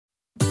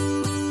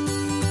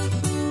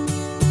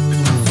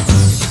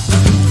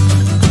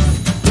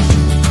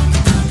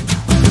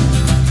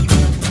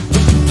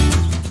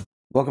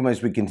Welcome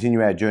as we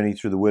continue our journey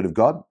through the Word of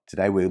God.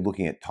 Today we're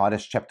looking at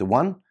Titus chapter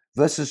 1,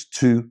 verses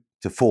 2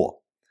 to 4.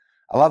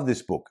 I love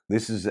this book.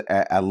 This is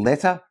a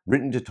letter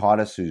written to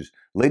Titus, who's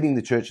leading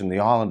the church in the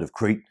island of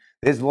Crete.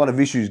 There's a lot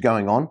of issues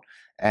going on,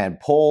 and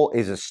Paul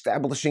is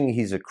establishing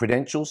his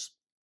credentials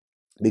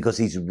because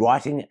he's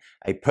writing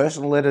a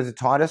personal letter to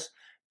Titus,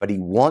 but he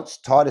wants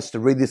Titus to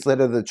read this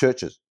letter to the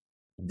churches.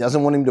 He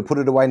doesn't want him to put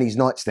it away in his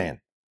nightstand.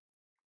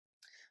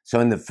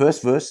 So in the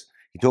first verse,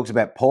 he talks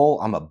about Paul,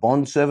 I'm a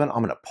bondservant,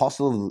 I'm an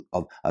apostle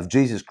of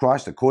Jesus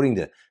Christ according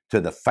to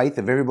the faith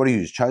of everybody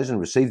who's chosen to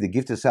receive the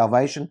gift of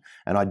salvation,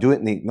 and I do it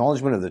in the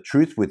acknowledgement of the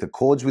truth with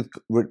accords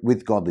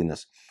with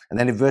godliness. And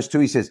then in verse 2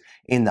 he says,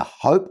 in the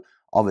hope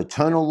of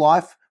eternal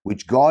life,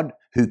 which God,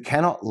 who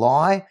cannot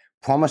lie,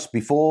 promised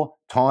before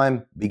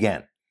time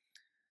began.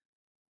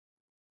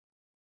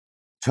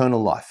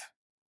 Eternal life.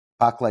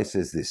 Barclay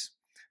says this,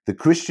 the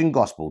Christian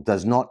gospel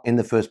does not in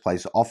the first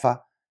place offer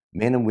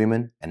men and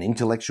women an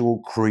intellectual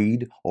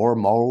creed or a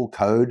moral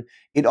code.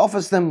 It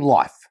offers them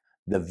life,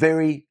 the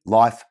very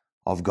life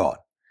of God,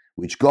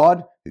 which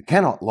God, who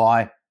cannot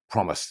lie,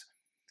 promised.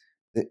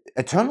 The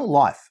eternal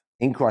life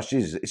in Christ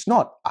Jesus, it's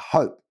not a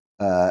hope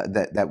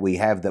that we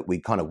have that we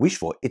kind of wish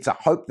for. It's a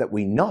hope that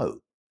we know.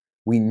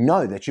 We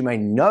know that you may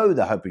know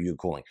the hope of your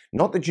calling.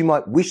 Not that you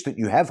might wish that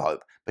you have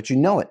hope, but you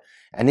know it.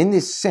 And in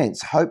this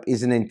sense, hope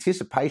is an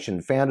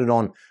anticipation founded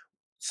on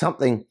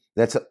something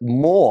that's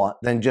more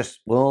than just,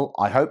 well,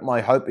 I hope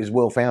my hope is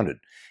well-founded.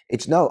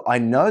 It's no, I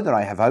know that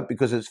I have hope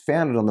because it's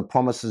founded on the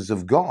promises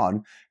of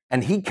God,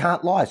 and he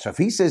can't lie. So if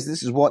he says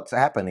this is what's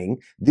happening,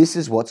 this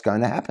is what's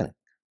going to happen.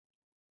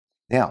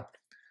 Now,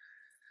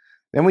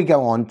 then we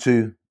go on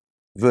to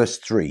verse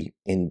 3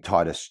 in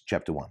Titus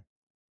chapter 1.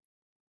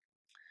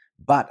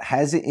 But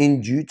has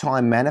in due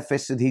time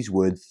manifested his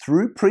word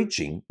through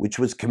preaching, which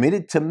was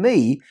committed to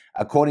me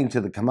according to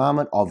the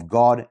commandment of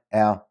God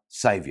our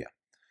Saviour.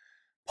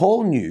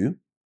 Paul knew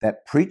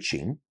that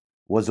preaching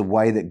was a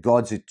way that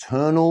God's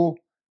eternal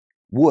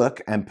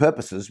work and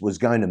purposes was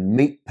going to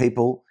meet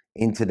people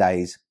in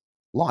today's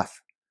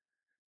life.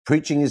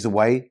 Preaching is a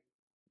way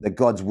that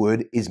God's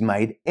word is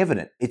made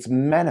evident. It's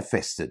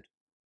manifested.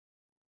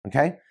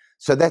 Okay?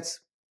 So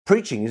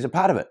preaching is a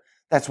part of it.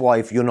 That's why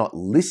if you're not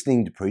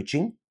listening to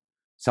preaching,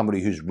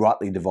 somebody who's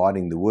rightly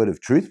dividing the word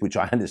of truth, which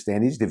I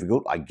understand is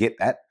difficult, I get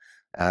that.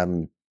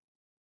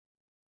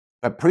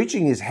 But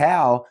preaching is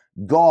how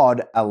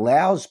God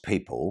allows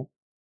people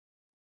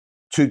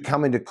to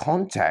come into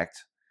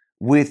contact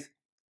with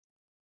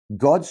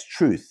God's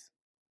truth.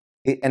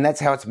 And that's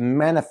how it's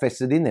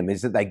manifested in them,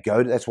 is that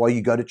that's why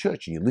you go to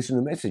church and you listen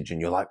to the message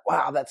and you're like,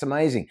 wow, that's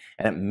amazing.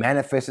 And it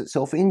manifests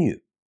itself in you.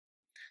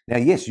 Now,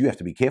 yes, you have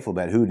to be careful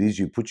about who it is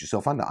you put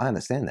yourself under. I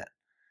understand that.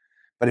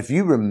 But if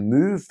you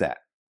remove that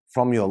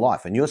from your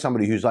life and you're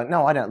somebody who's like,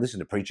 no, I don't listen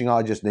to preaching.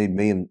 I just need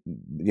me and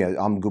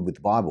I'm good with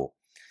the Bible.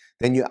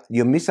 Then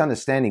you're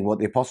misunderstanding what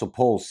the Apostle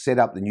Paul set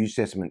up the New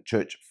Testament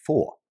church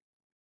for.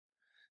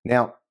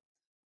 Now,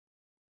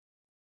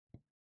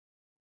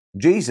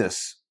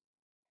 Jesus,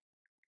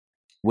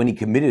 when he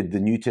committed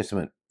the New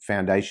Testament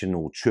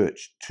foundational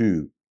church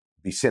to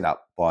be set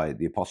up by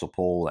the Apostle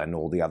Paul and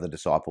all the other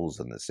disciples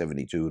and the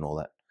 72 and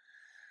all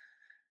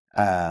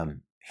that,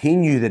 he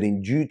knew that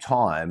in due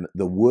time,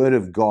 the Word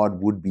of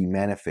God would be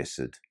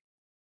manifested.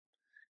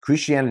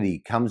 Christianity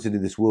comes into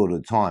this world at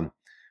a time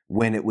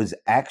when it was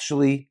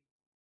actually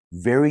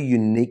very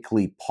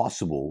uniquely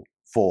possible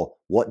for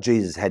what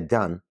Jesus had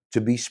done to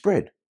be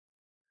spread.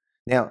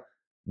 Now,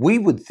 we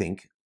would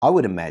think, I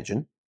would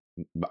imagine,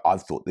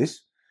 I've thought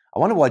this, I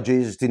wonder why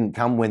Jesus didn't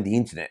come when the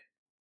internet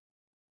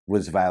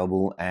was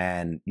available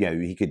and,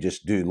 he could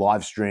just do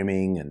live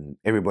streaming and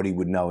everybody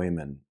would know him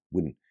and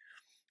wouldn't.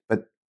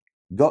 But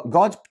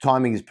God's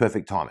timing is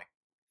perfect timing.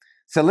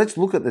 So let's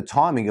look at the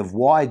timing of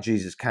why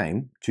Jesus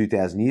came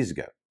 2,000 years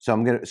ago.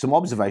 So some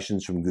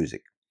observations from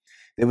Guzik.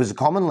 There was a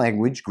common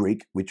language,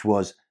 Greek, which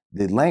was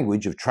the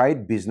language of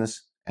trade,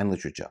 business, and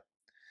literature.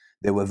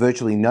 There were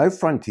virtually no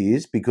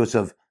frontiers because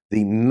of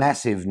the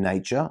massive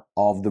nature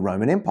of the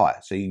Roman Empire,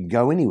 so you can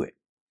go anywhere.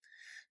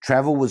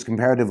 Travel was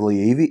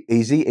comparatively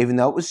easy, even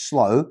though it was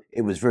slow.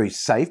 It was very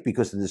safe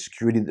because of the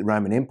security that the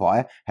Roman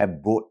Empire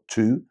had brought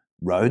to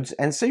roads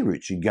and sea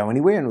routes. You could go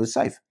anywhere and it was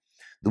safe.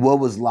 The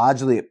world was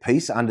largely at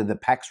peace under the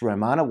Pax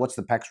Romana. What's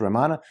the Pax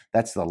Romana?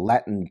 That's the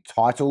Latin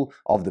title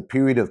of the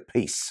period of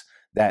peace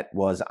that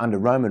was under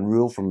Roman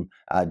rule from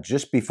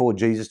just before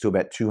Jesus to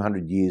about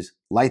 200 years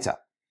later.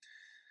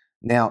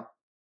 Now,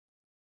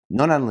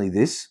 not only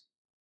this,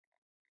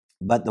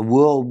 but the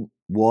world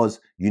was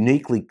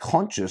uniquely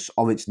conscious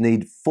of its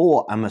need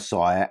for a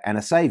Messiah and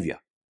a Savior.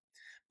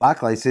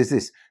 Barclay says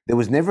this, there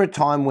was never a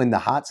time when the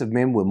hearts of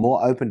men were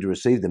more open to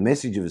receive the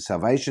message of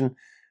salvation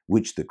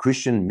which the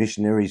Christian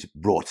missionaries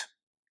brought.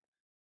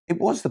 It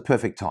was the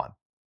perfect time.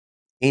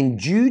 In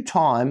due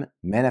time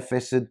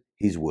manifested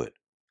his word.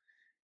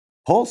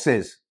 Paul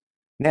says,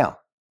 now,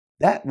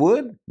 that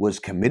word was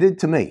committed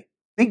to me.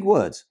 Big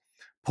words.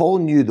 Paul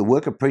knew the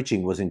work of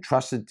preaching was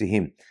entrusted to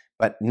him,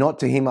 but not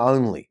to him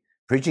only.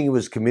 Preaching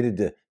was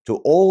committed to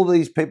all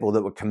these people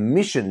that were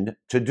commissioned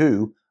to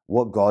do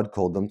what God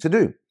called them to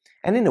do.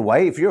 And in a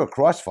way, if you're a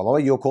Christ follower,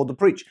 you're called to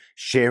preach,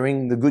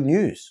 sharing the good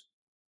news,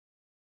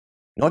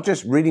 not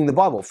just reading the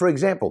Bible. For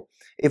example,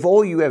 if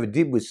all you ever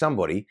did with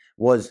somebody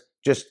was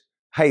just,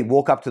 hey,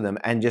 walk up to them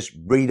and just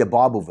read a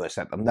Bible verse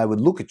at them, they would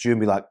look at you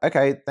and be like,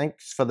 okay,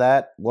 thanks for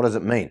that. What does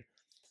it mean?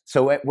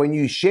 So when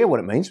you share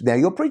what it means, now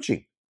you're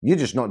preaching. You're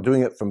just not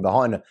doing it from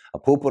behind a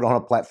pulpit on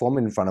a platform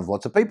in front of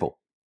lots of people.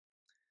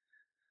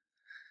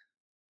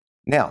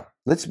 Now,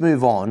 let's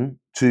move on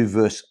to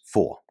verse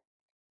 4.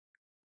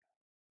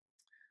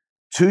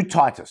 To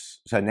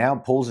Titus. So now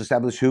Paul's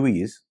established who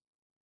he is.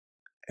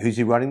 Who's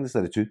he writing this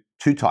letter to?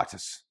 To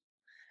Titus,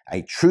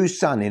 a true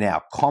son in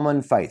our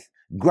common faith.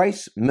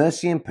 Grace,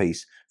 mercy, and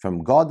peace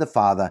from God the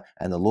Father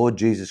and the Lord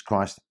Jesus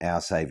Christ,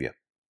 our Savior.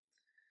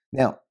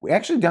 Now, we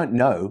actually don't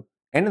know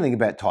anything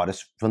about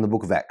Titus from the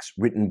book of Acts,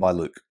 written by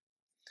Luke.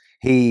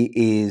 He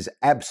is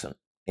absent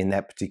in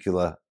that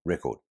particular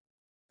record.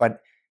 But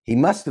he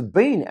must have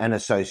been an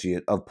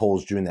associate of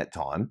Paul's during that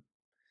time,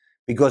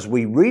 because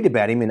we read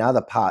about him in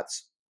other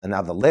parts and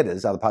other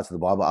letters, other parts of the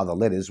Bible, other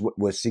letters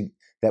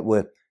that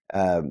were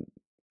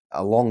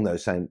along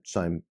those same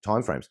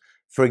time frames.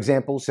 For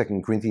example,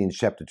 2 Corinthians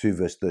chapter 2,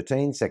 verse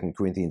 13, 2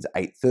 Corinthians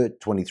 8,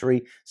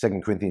 23,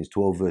 2 Corinthians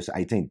 12, verse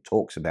 18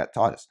 talks about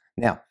Titus.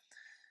 Now,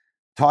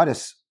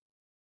 Titus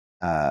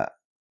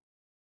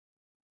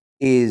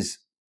is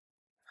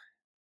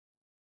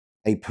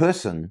a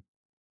person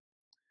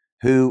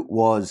who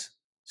was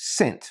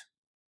sent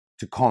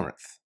to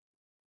Corinth,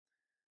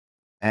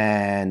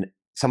 and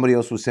somebody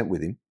else was sent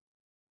with him,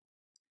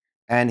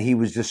 and he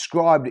was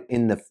described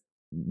in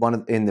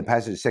the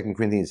passage of 2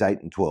 Corinthians 8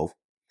 and 12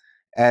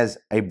 as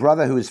a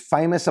brother who is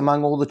famous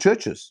among all the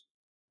churches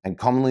and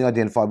commonly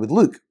identified with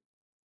Luke.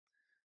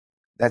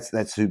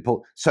 That's who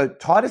Paul. So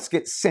Titus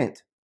gets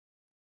sent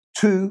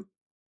to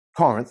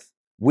Corinth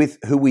with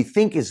who we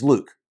think is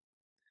Luke.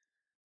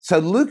 So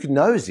Luke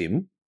knows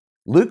him.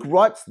 Luke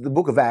writes the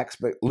book of Acts,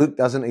 but Luke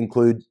doesn't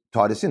include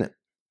Titus in it.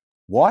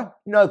 Why?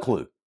 No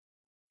clue.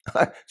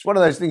 It's one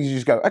of those things you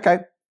just go, okay,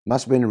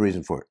 must have been a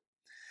reason for it.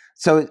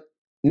 So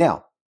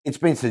now, it's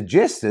been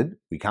suggested,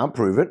 we can't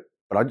prove it,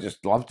 but I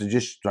just love to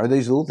just throw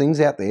these little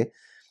things out there,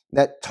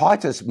 that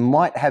Titus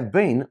might have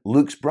been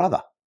Luke's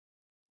brother.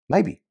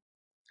 Maybe.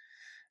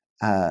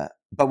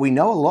 But we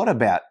know a lot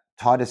about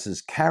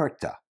Titus's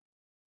character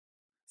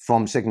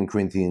from 2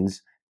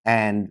 Corinthians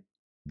and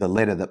the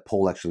letter that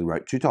Paul actually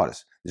wrote to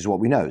Titus. This is what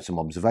we know, some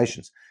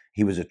observations.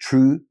 He was a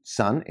true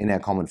son in our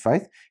common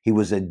faith. He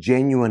was a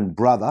genuine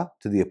brother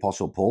to the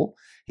Apostle Paul.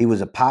 He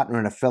was a partner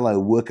and a fellow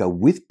worker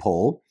with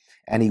Paul,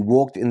 and he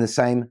walked in the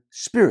same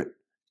spirit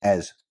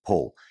as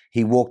Paul.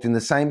 He walked in the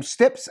same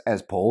steps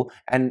as Paul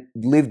and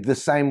lived the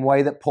same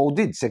way that Paul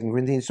did, 2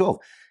 Corinthians 12.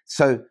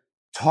 So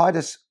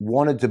Titus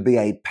wanted to be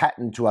a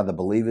pattern to other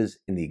believers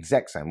in the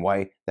exact same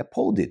way that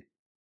Paul did.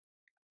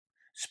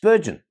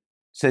 Spurgeon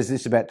says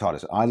this about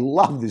Titus. I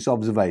love this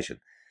observation.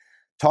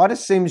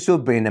 Titus seems to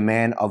have been a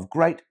man of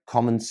great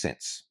common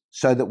sense,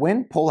 so that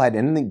when Paul had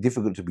anything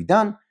difficult to be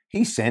done,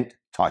 he sent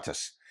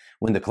Titus.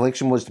 When the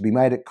collection was to be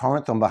made at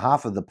Corinth on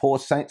behalf of the poor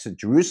saints at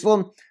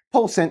Jerusalem,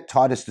 Paul sent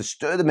Titus to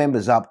stir the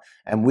members up,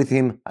 and with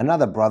him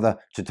another brother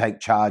to take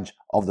charge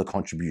of the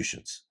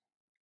contributions.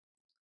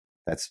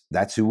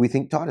 That's who we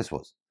think Titus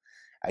was.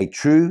 A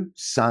true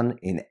son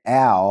in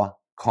our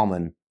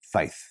common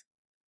faith.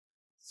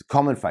 It's a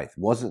common faith.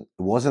 It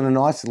wasn't an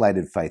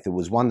isolated faith. It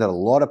was one that a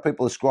lot of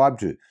people ascribed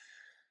to.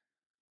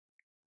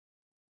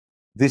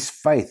 This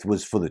faith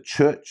was for the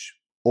church,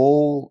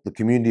 all the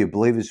community of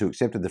believers who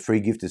accepted the free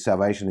gift of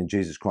salvation in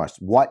Jesus Christ.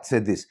 White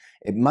said this: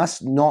 it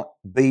must not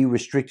be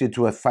restricted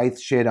to a faith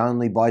shared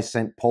only by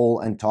St. Paul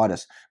and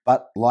Titus,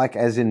 but like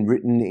as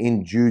written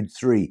in Jude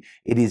 3,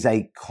 it is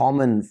a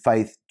common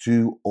faith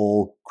to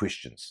all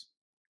Christians.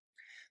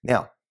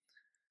 Now,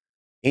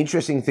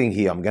 interesting thing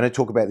here, I'm going to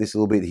talk about this a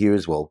little bit here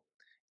as well,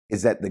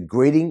 is that the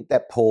greeting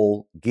that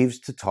Paul gives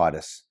to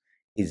Titus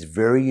is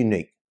very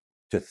unique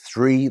to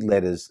 3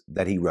 letters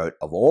that he wrote.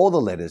 Of all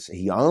the letters,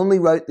 he only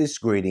wrote this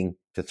greeting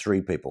to 3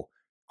 people: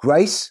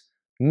 grace,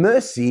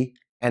 mercy,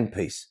 and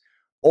peace.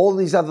 All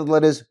these other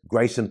letters,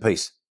 grace and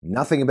peace.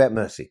 Nothing about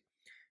mercy.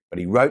 But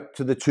he wrote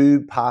to the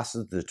 2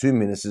 pastors, the 2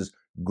 ministers,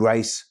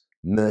 grace,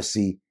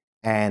 mercy,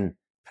 and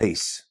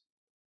peace.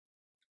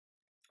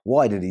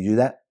 Why did he do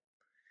that?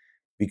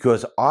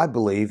 Because I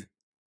believe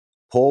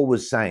Paul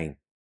was saying,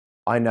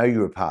 I know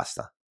you're a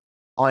pastor.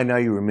 I know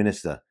you're a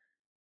minister,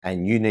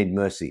 and you need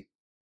mercy.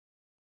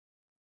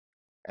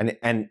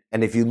 And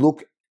if you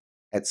look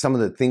at some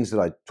of the things that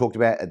I talked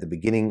about at the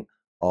beginning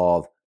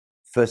of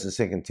 1st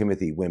and 2nd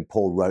Timothy, when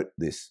Paul wrote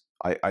this,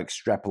 I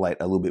extrapolate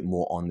a little bit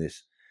more on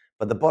this.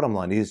 But the bottom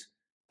line is,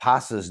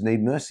 pastors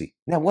need mercy.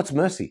 Now, what's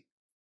mercy?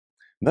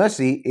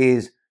 Mercy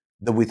is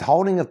the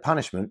withholding of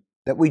punishment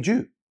that we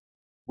do.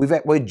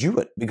 We're due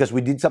it because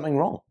we did something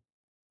wrong.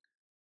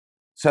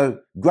 So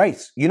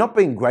grace, you're not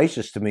being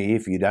gracious to me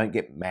if you don't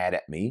get mad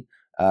at me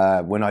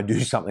when I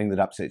do something that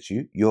upsets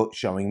you. You're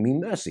showing me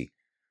mercy.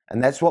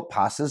 And that's what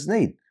pastors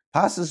need.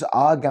 Pastors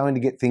are going to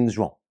get things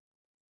wrong.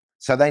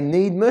 So they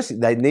need mercy.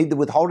 They need the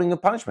withholding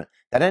of punishment.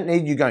 They don't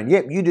need you going,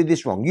 yep, you did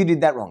this wrong. You did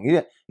that wrong.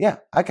 Yeah,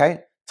 okay.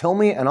 Tell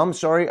me and I'm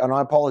sorry and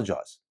I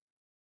apologize.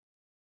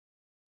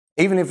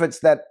 Even if it's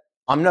that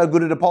I'm no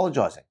good at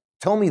apologizing.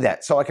 Tell me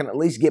that so I can at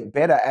least get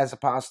better as a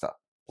pastor,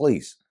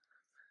 please.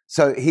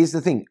 So here's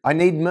the thing. I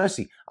need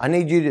mercy. I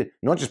need you to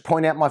not just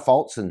point out my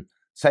faults and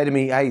say to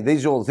me, hey,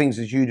 these are all the things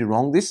that you did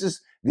wrong. This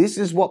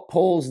is what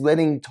Paul's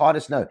letting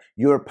Titus know.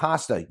 You're a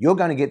pastor. You're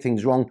going to get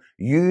things wrong.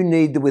 You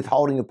need the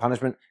withholding of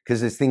punishment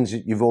because there's things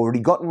that you've already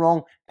gotten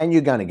wrong and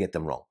you're going to get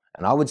them wrong.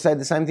 And I would say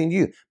the same thing to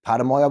you.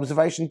 Part of my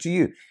observation to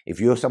you,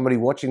 if you're somebody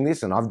watching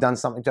this and I've done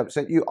something to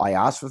upset you, I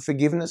ask for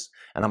forgiveness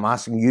and I'm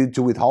asking you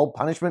to withhold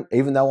punishment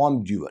even though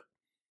I'm due it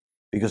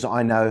because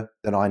I know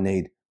that I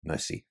need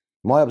mercy.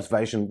 My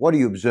observation, what do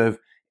you observe?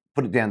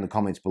 Put it down in the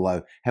comments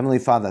below. Heavenly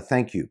Father,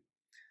 thank you.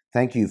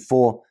 Thank you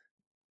for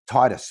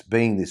Titus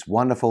being this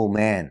wonderful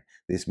man,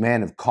 this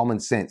man of common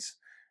sense.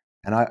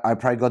 And I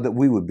pray, God, that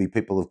we would be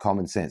people of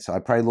common sense. I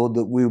pray, Lord,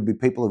 that we would be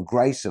people of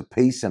grace, of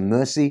peace and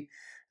mercy.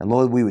 And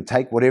Lord, we would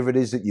take whatever it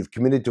is that you've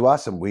committed to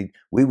us and we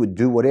would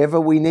do whatever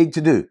we need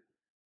to do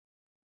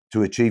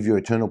to achieve your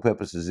eternal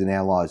purposes in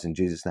our lives. In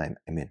Jesus' name,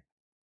 amen.